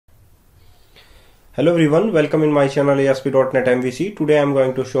Hello everyone, welcome in my channel ASP.NET MVC. Today I am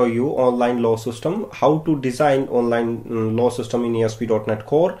going to show you online law system, how to design online law system in ASP.NET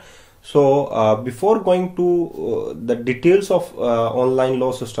Core. So before going to the details of online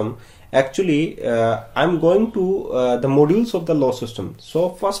law system, actually I'm going to the modules of the law system.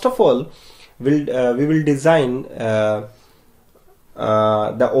 So first of all, we will design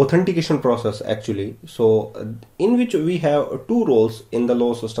the authentication process actually. So in which we have two roles in the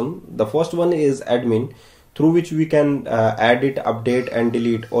law system. The first one is admin, through which we can edit, update and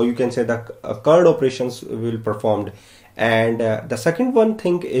delete, or you can say the CURD operations will performed. And the second one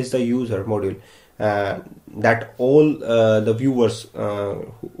thing is the user module, that all the viewers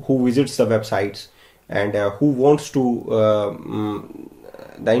who visits the websites and who wants to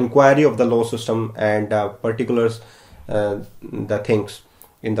the inquiry of the law system and particulars the things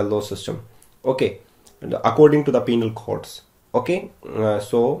in the law system, okay, according to the penal codes. Okay,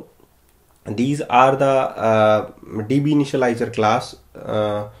 so these are the DB initializer class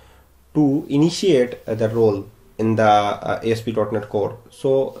to initiate the role in the ASP.NET Core.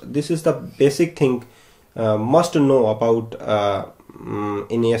 So this is the basic thing must know about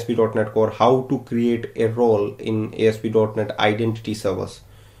in ASP.NET Core, how to create a role in ASP.NET identity servers.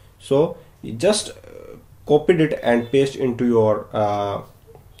 So you just copied it and paste into your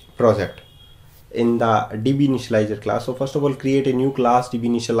project in the DB initializer class. So first of all, create a new class DB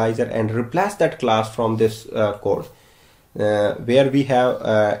initializer and replace that class from this code where we have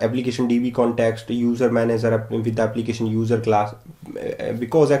application DB context, user manager with the application user class,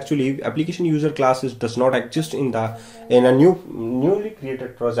 because actually application user classes does not exist in a newly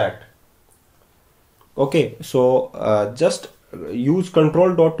created project. Okay, so just use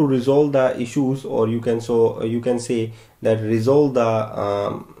control dot to resolve the issues, or you can say that resolve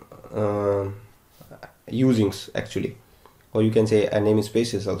the usings actually, or you can say a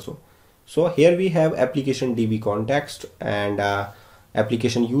namespaces also. So here we have application DB context and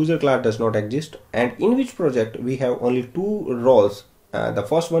application user class does not exist, and in which project we have only two roles. The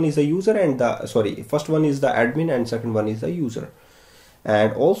first one is the user and first one is the admin and second one is the user.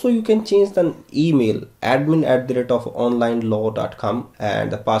 And also you can change the email admin@onlinelaw.com,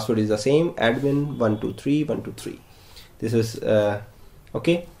 and the password is the same, admin123123. This is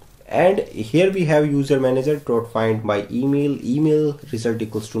okay. And here we have user manager dot find my email result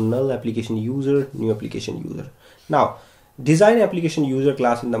equals to null, application user, new application user. Now design application user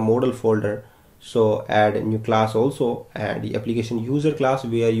class in the model folder. So add a new class also, and the application user class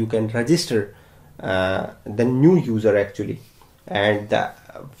where you can register the new user actually. And the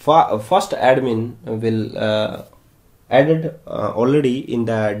first admin will added already in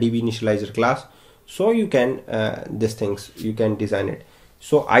the DB initializer class, so you can these things you can design it.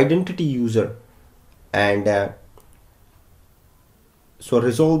 So identity user, and so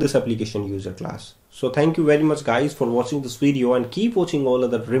resolve this application user class. So thank you very much guys for watching this video, and keep watching all of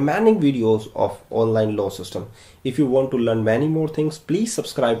the remaining videos of online law system. If you want to learn many more things, please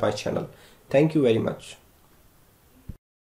subscribe my channel. Thank you very much.